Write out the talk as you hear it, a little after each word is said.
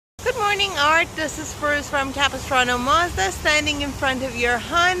Good morning, Art. This is Forouz from Capo Mazda, standing in front of your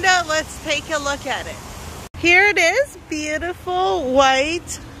Honda. Let's take a look at it. Here it is, beautiful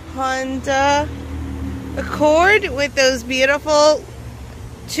white Honda Accord with those beautiful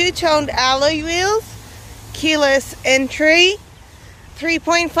two-toned alloy wheels, keyless entry,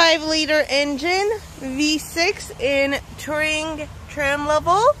 3.5 liter engine, V6 in touring trim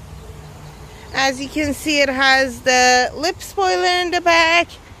level. As you can see, it has the lip spoiler in the back,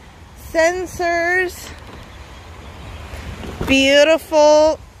 sensors,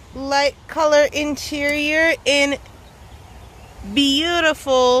 beautiful light color interior in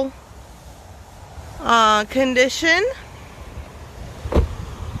beautiful condition.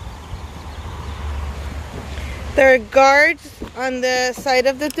 There are guards on the side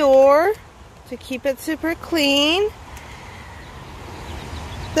of the door to keep it super clean.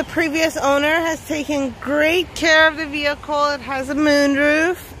 The previous owner has taken great care of the vehicle. It has a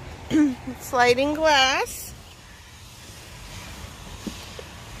moonroof, sliding glass.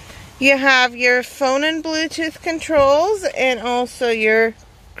 You have your phone and Bluetooth controls and also your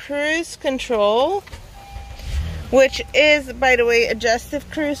cruise control, which is, by the way,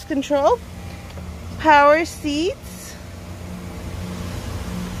 adjustive cruise control. Power seats.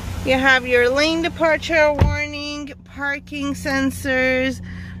 You have your lane departure warning, parking sensors,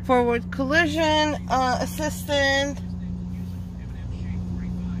 forward collision assistant,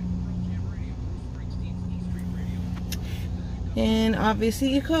 and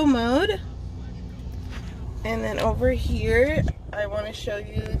obviously eco mode. And then over here I want to show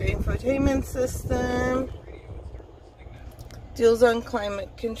you the infotainment system, dual zone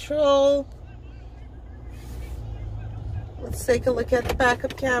climate control. Let's take a look at the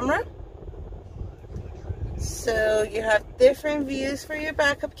backup camera. So you have different views for your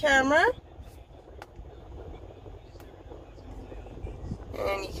backup camera,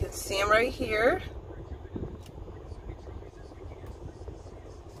 and you can see them right here.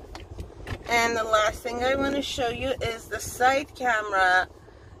 And the last thing I want to show you is the side camera.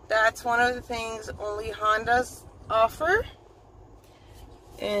 That's one of the things only Hondas offer.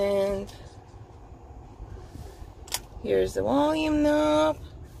 And here's the volume knob.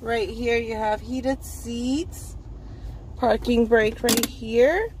 Right here you have heated seats, parking brake right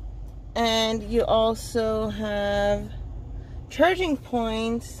here, and you also have charging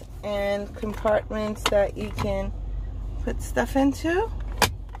points and compartments that you can put stuff into.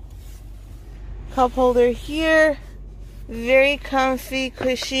 Cup holder here, very comfy,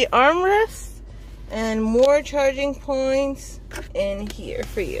 cushy armrest, and more charging points in here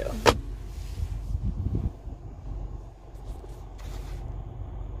for you.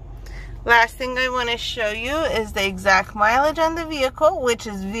 Last thing I want to show you is the exact mileage on the vehicle, which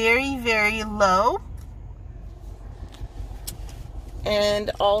is very, very low.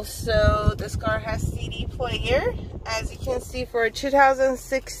 And also this car has CD player. As you can see, for a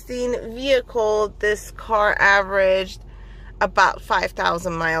 2016 vehicle, this car averaged about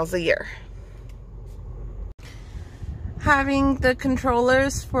 5,000 miles a year. Having the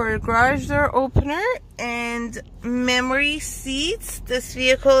controllers for garage door opener and memory seats, this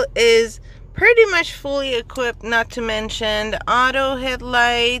vehicle is pretty much fully equipped, not to mention the auto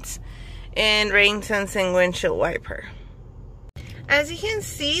headlights and rain sensing windshield wiper. As you can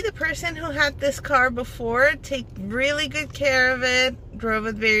see, the person who had this car before took really good care of it, drove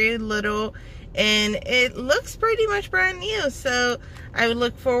it very little, and it looks pretty much brand new. So I would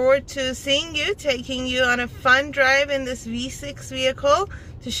look forward to seeing you, taking you on a fun drive in this V6 vehicle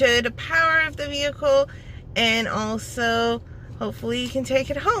to show you the power of the vehicle, and also hopefully you can take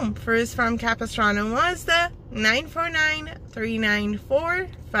it home. Forouz from Capo Mazda,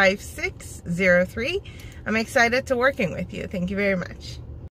 949-394-5603. I'm excited to working with you. Thank you very much.